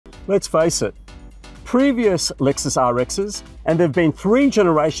Let's face it, previous Lexus RXs, and there have been 3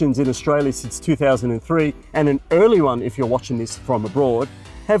 generations in Australia since 2003, and an early one if you're watching this from abroad,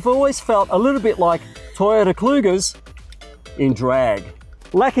 have always felt a little bit like Toyota Cougars in drag.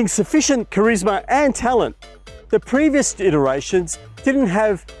 Lacking sufficient charisma and talent, the previous iterations didn't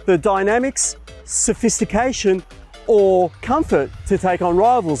have the dynamics, sophistication, or comfort to take on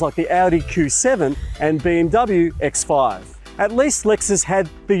rivals like the Audi Q7 and BMW X5. At least Lexus had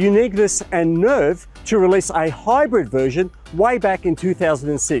the uniqueness and nerve to release a hybrid version way back in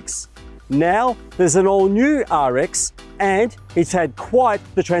 2006. Now there's an all-new RX and it's had quite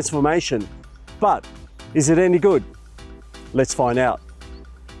the transformation. But is it any good? Let's find out.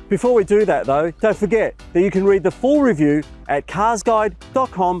 Before we do that though, don't forget that you can read the full review at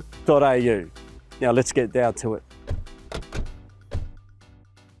carsguide.com.au. Now let's get down to it.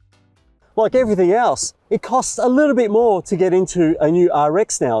 Like everything else, it costs a little bit more to get into a new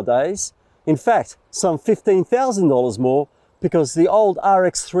RX nowadays. In fact, some $15,000 more because the old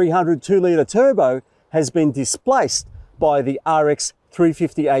RX300 2-litre turbo has been displaced by the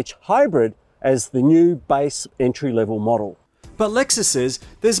RX350h hybrid as the new base entry-level model. But Lexus says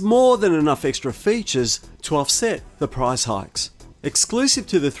there's more than enough extra features to offset the price hikes. Exclusive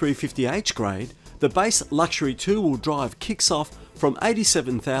to the 350h grade, the base luxury two-wheel drive kicks off from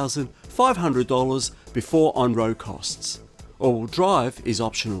 $87,500 before on-road costs. All-wheel drive is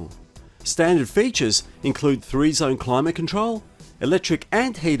optional. Standard features include 3-zone climate control, electric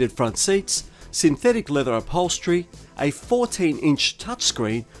and heated front seats, synthetic leather upholstery, a 14-inch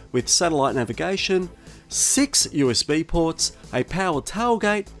touchscreen with satellite navigation, 6 USB ports, a powered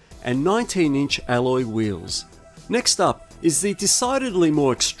tailgate, and 19-inch alloy wheels. Next up is the decidedly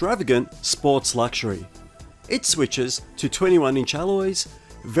more extravagant sports luxury. It switches to 21-inch alloys,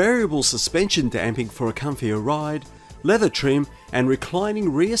 variable suspension damping for a comfier ride, leather trim, and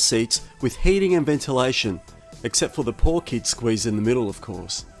reclining rear seats with heating and ventilation, except for the poor kid squeeze in the middle, of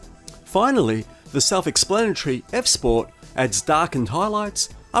course. Finally, the self-explanatory F Sport adds darkened highlights,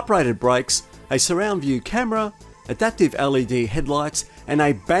 uprated brakes, a surround view camera, adaptive LED headlights, and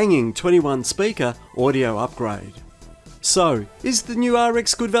a banging 21-speaker audio upgrade. So, is the new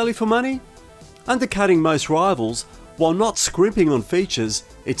RX good value for money? Undercutting most rivals, while not scrimping on features,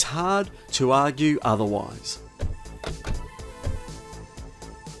 it's hard to argue otherwise.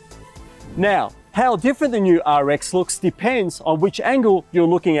 Now, how different the new RX looks depends on which angle you're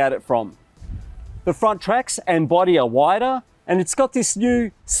looking at it from. The front tracks and body are wider, and it's got this new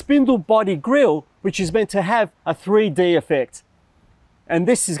spindle body grille, which is meant to have a 3D effect. And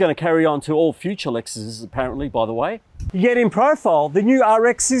this is going to carry on to all future Lexuses apparently, by the way. Yet in profile, the new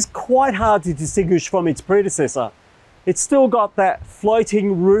RX is quite hard to distinguish from its predecessor. It's still got that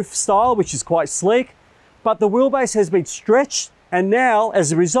floating roof style, which is quite sleek, but the wheelbase has been stretched, and now,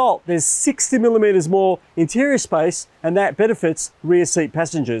 as a result, there's 60mm more interior space, and that benefits rear seat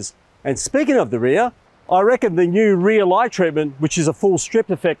passengers. And speaking of the rear, I reckon the new rear light treatment, which is a full strip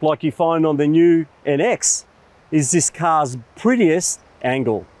effect like you find on the new NX, is this car's prettiest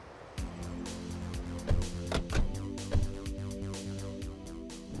angle.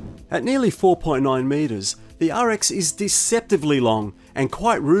 At nearly 4.9 meters, the RX is deceptively long and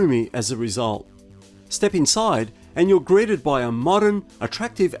quite roomy as a result. Step inside and you're greeted by a modern,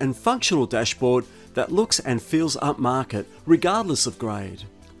 attractive and functional dashboard that looks and feels upmarket regardless of grade.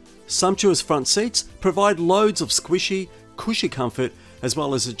 Sumptuous front seats provide loads of squishy, cushy comfort as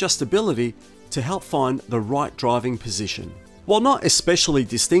well as adjustability to help find the right driving position. While not especially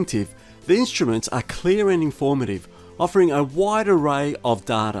distinctive, the instruments are clear and informative, offering a wide array of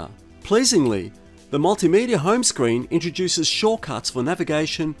data. Pleasingly, the multimedia home screen introduces shortcuts for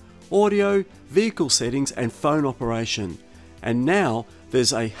navigation, audio, vehicle settings and phone operation. And now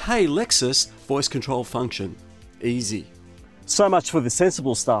there's a Hey Lexus voice control function. Easy. So much for the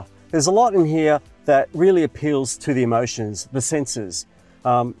sensible stuff. There's a lot in here that really appeals to the emotions, the senses,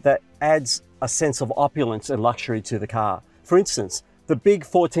 that adds a sense of opulence and luxury to the car. For instance, the big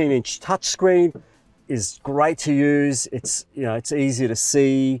 14-inch touchscreen is great to use. It's easy to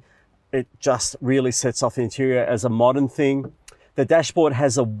see. It just really sets off the interior as a modern thing. The dashboard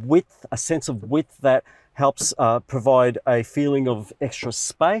has a width, a sense of width that helps provide a feeling of extra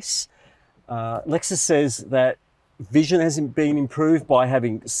space. Lexus says that vision hasn't been improved by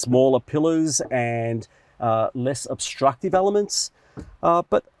having smaller pillars and less obstructive elements.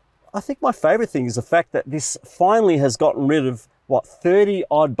 But I think my favorite thing is the fact that this finally has gotten rid of, 30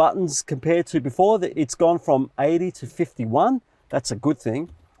 odd buttons compared to before. It's gone from 80 to 51. That's a good thing.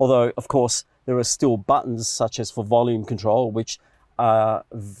 Although, of course, there are still buttons such as for volume control, which are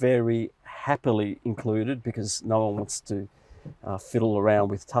very happily included because no one wants to fiddle around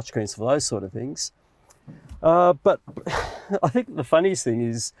with touchscreens for those sort of things. But I think the funniest thing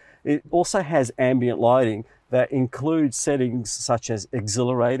is it also has ambient lighting that includes settings such as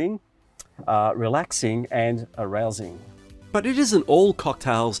exhilarating, relaxing and arousing. But it isn't all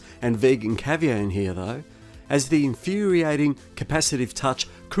cocktails and vegan caviar in here though, as the infuriating capacitive touch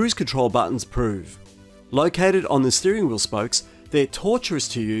cruise control buttons prove. Located on the steering wheel spokes, they're torturous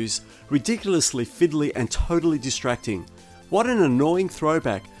to use, ridiculously fiddly and totally distracting. What an annoying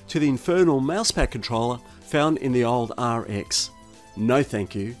throwback to the infernal mousepad controller found in the old RX. No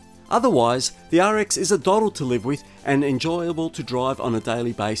thank you. Otherwise, the RX is a doddle to live with and enjoyable to drive on a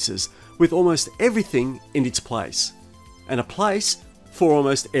daily basis, with almost everything in its place. And a place for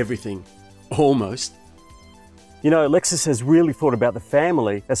almost everything. Almost. You know, Lexus has really thought about the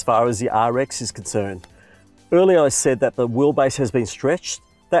family as far as the RX is concerned. Earlier I said that the wheelbase has been stretched.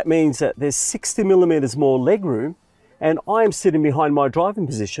 That means that there's 60mm more legroom, and I'm sitting behind my driving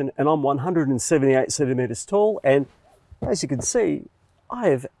position and I'm 178 centimeters tall, and as you can see, I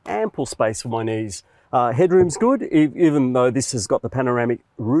have ample space for my knees. Headroom's good, even though this has got the panoramic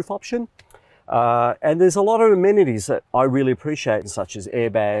roof option. And there's a lot of amenities that I really appreciate, such as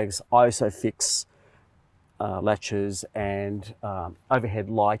airbags, ISOFIX latches, and overhead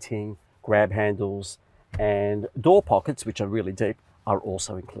lighting, grab handles, and door pockets, which are really deep, are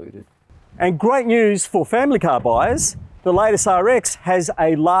also included. And great news for family car buyers, the latest RX has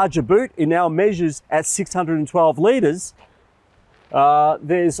a larger boot. It now measures at 612 litres.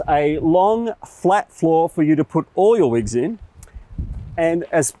 There's a long flat floor for you to put all your wigs in. And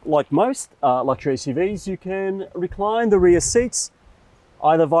as like most luxury SUVs, you can recline the rear seats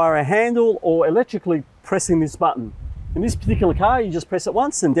either via a handle or electrically pressing this button. In this particular car, you just press it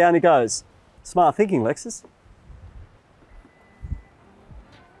once and down it goes. Smart thinking, Lexus.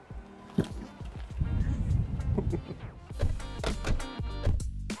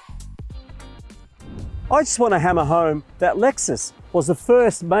 I just want to hammer home that Lexus was the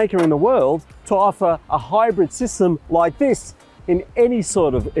first maker in the world to offer a hybrid system like this in any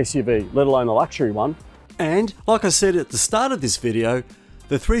sort of SUV, let alone a luxury one. And like I said at the start of this video,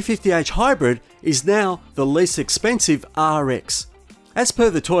 the 350h hybrid is now the least expensive RX. As per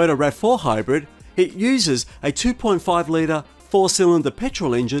the Toyota RAV4 hybrid, it uses a 2.5 litre 4-cylinder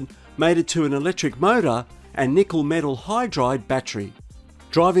petrol engine mated to an electric motor and nickel metal hydride battery.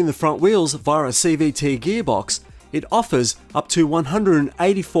 Driving the front wheels via a CVT gearbox, it offers up to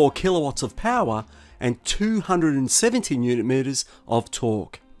 184 kilowatts of power and 270 Nm of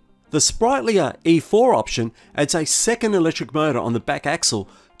torque. The sprightlier E4 option adds a second electric motor on the back axle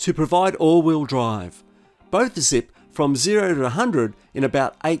to provide all-wheel drive. Both zip from 0 to 100 in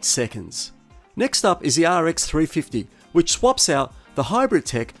about 8 seconds. Next up is the RX350, which swaps out the hybrid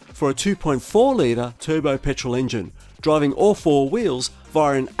tech for a 2.4 litre turbo petrol engine, driving all four wheels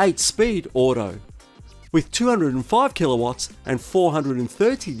via an 8-speed auto. With 205 kilowatts and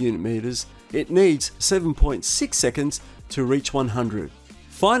 430 Nm, it needs 7.6 seconds to reach 100.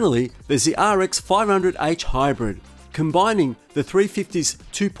 Finally, there's the RX500h hybrid, combining the 350's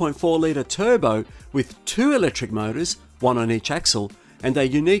 2.4 litre turbo with two electric motors, one on each axle, and a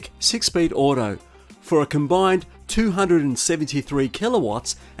unique 6-speed auto, for a combined 273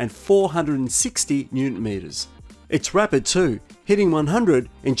 kilowatts and 460 Nm. It's rapid too, hitting 100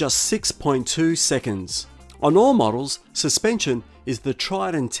 in just 6.2 seconds. On all models, suspension is the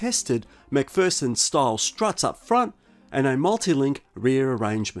tried and tested McPherson style struts up front and a multi-link rear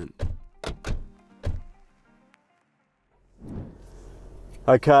arrangement.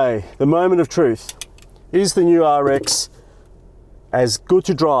 Okay, the moment of truth. Is the new RX as good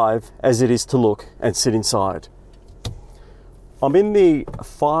to drive as it is to look and sit inside? I'm in the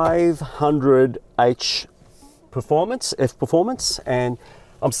 500h Performance, F Performance, and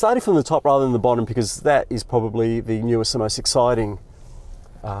I'm starting from the top rather than the bottom because that is probably the newest and most exciting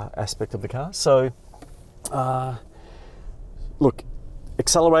aspect of the car. So, look,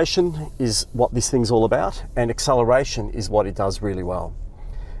 acceleration is what this thing's all about, and acceleration is what it does really well,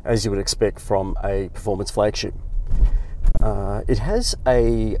 as you would expect from a performance flagship. It has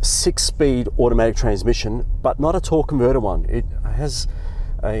a 6-speed automatic transmission, but not a torque converter one. It has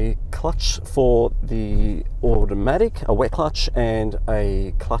a clutch for the automatic, a wet clutch, and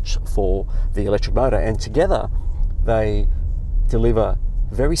a clutch for the electric motor, and together they deliver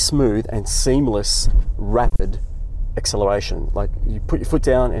very smooth and seamless rapid acceleration. Like, you put your foot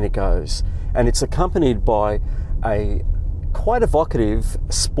down and it goes, and it's accompanied by a quite evocative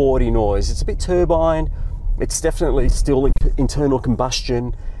sporty noise. It's a bit turbined, it's definitely still internal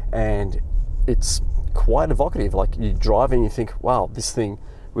combustion, and it's quite evocative. Like, you drive and you think, wow, this thing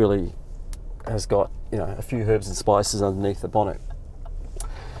really has got, you know, a few herbs and spices underneath the bonnet.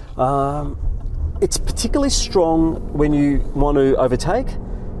 It's particularly strong when you want to overtake.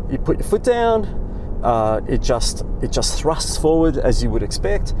 You put your foot down, it just thrusts forward as you would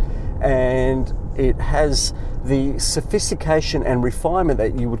expect, and it has the sophistication and refinement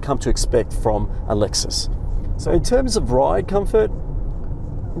that you would come to expect from a Lexus. So in terms of ride comfort,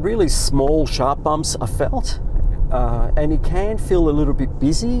 really small sharp bumps are felt, and it can feel a little bit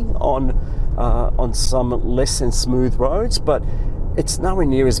busy on some less than smooth roads, but it's nowhere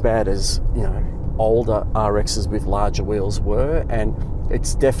near as bad as, you know, older RXs with larger wheels were, and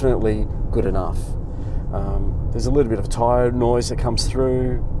it's definitely good enough. There's a little bit of tire noise that comes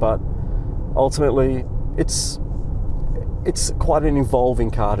through, but ultimately it's quite an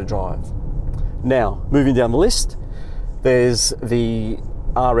involving car to drive. Now, moving down the list, there's the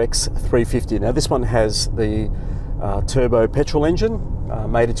RX350. Now this one has the turbo petrol engine,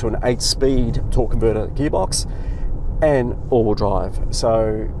 made it to an 8-speed torque converter gearbox, and all-wheel drive.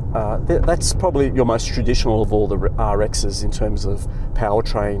 So that's probably your most traditional of all the RXs in terms of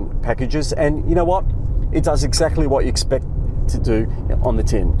powertrain packages. And you know what? It does exactly what you expect to do on the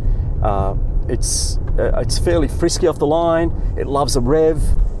tin. It's fairly frisky off the line. It loves a rev.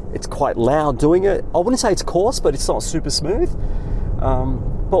 It's quite loud doing it. I wouldn't say it's coarse, but it's not super smooth.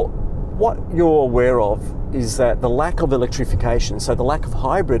 But what you're aware of is that the lack of electrification, so the lack of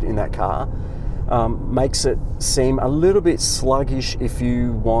hybrid in that car, makes it seem a little bit sluggish if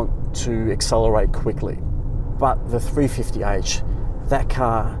you want to accelerate quickly. But the 350h, that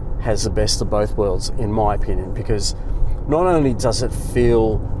car has the best of both worlds, in my opinion, because not only does it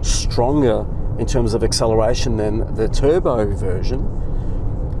feel stronger in terms of acceleration than the turbo version,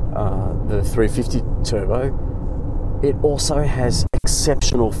 the 350 turbo, it also has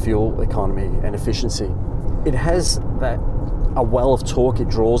exceptional fuel economy and efficiency. It has a well of torque it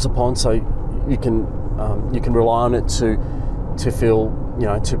draws upon, so you can rely on it to feel, you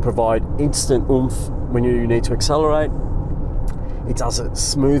know, to provide instant oomph when you need to accelerate. It does it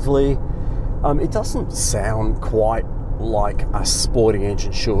smoothly. It doesn't sound quite like a sporting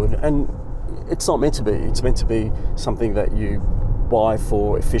engine should, and it's not meant to be. It's meant to be something that you buy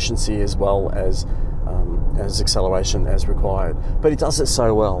for efficiency as well as acceleration as required. But it does it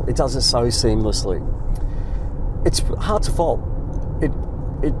so well. It does it so seamlessly. It's hard to fault.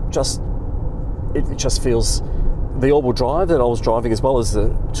 It just feels, the all-wheel drive that I was driving as well as the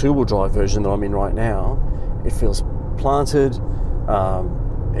two-wheel drive version that I'm in right now, it feels planted.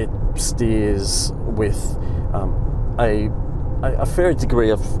 It steers with a fair degree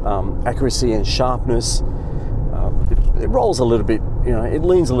of accuracy and sharpness. It rolls a little bit, you know, it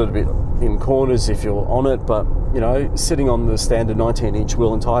leans a little bit in corners if you're on it, but, you know, sitting on the standard 19-inch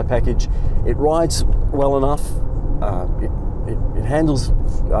wheel and tyre package, it rides well enough. It handles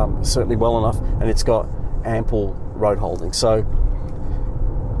certainly well enough, and it's got ample road holding. So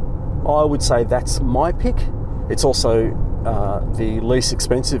I would say that's my pick. It's also the least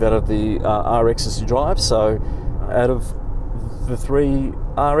expensive out of the RXs to drive. So out of the three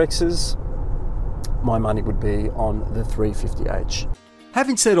RXs, my money would be on the 350h.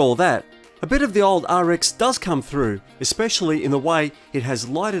 Having said all that, a bit of the old RX does come through, especially in the way it has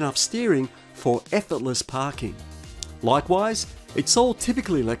light enough steering for effortless parking. Likewise, it's all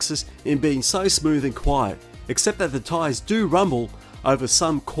typically Lexus in being so smooth and quiet, except that the tyres do rumble over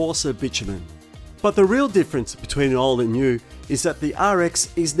some coarser bitumen. But the real difference between old and new is that the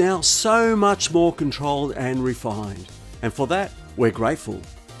RX is now so much more controlled and refined, and for that we're grateful.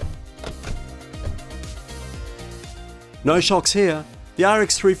 No shocks here, the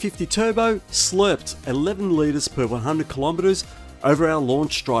RX350 Turbo slurped 11 litres per 100 kilometres over our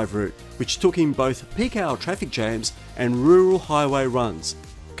launch drive route, which took in both peak hour traffic jams and rural highway runs,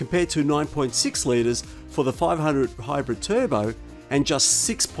 compared to 9.6 litres for the 500 Hybrid Turbo and just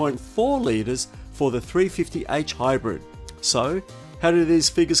 6.4 litres for the 350h Hybrid. So, how do these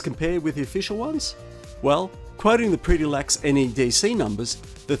figures compare with the official ones? Well, quoting the pretty lax NEDC numbers,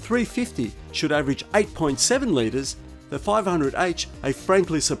 the 350 should average 8.7 litres, the 500h a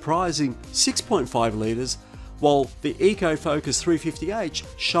frankly surprising 6.5 litres, while the eco-focused 350h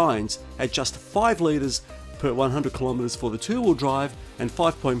shines at just 5 litres per 100 kilometres for the two-wheel drive and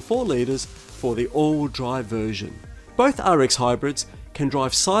 5.4 litres for the all-wheel drive version. Both RX hybrids can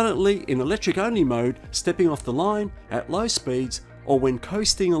drive silently in electric-only mode, stepping off the line at low speeds or when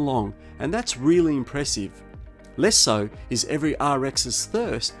coasting along, and that's really impressive. Less so is every RX's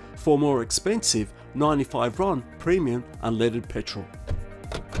thirst for more expensive 95 RON premium unleaded petrol.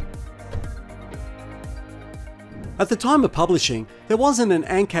 At the time of publishing, there wasn't an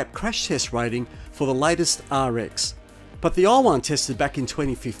ANCAP crash test rating for the latest RX, but the old one tested back in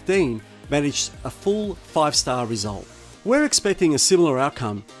 2015 managed a full 5-star result. We're expecting a similar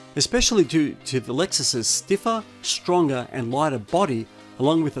outcome, especially due to the Lexus's stiffer, stronger and lighter body,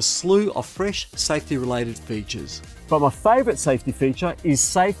 along with a slew of fresh safety-related features. But my favourite safety feature is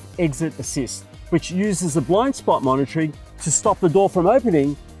Safe Exit Assist, which uses the blind spot monitoring to stop the door from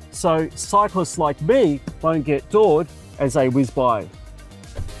opening so cyclists like me won't get doored as they whiz by.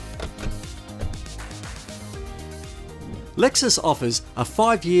 Lexus offers a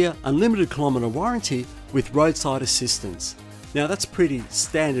 5-year unlimited kilometre warranty with roadside assistance. Now that's pretty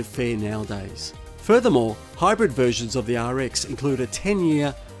standard fare nowadays. Furthermore, hybrid versions of the RX include a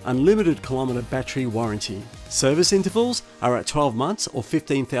 10-year unlimited kilometre battery warranty. Service intervals are at 12 months or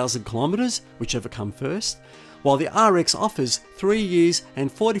 15,000 kilometres, whichever come first, while the RX offers 3 years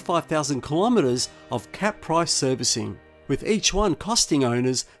and 45,000 kilometres of cap price servicing, with each one costing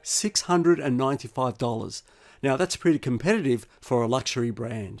owners $695. Now that's pretty competitive for a luxury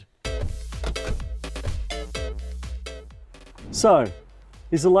brand. So,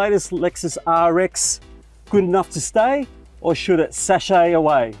 is the latest Lexus RX good enough to stay, or should it sashay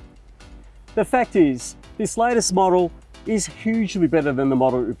away? The fact is, this latest model is hugely better than the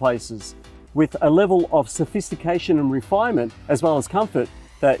model it replaces, with a level of sophistication and refinement as well as comfort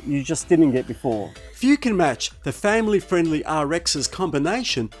that you just didn't get before. Few can match the family-friendly RX's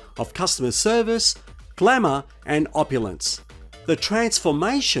combination of customer service, glamour and opulence. The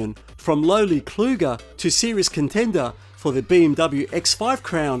transformation from lowly Kluger to serious contender for the BMW X5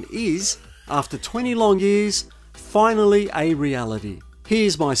 crown is, after 20 long years, finally a reality.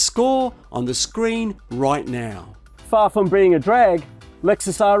 Here's my score on the screen right now. Far from being a drag,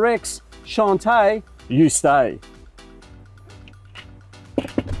 Lexus RX, Shantae, you stay.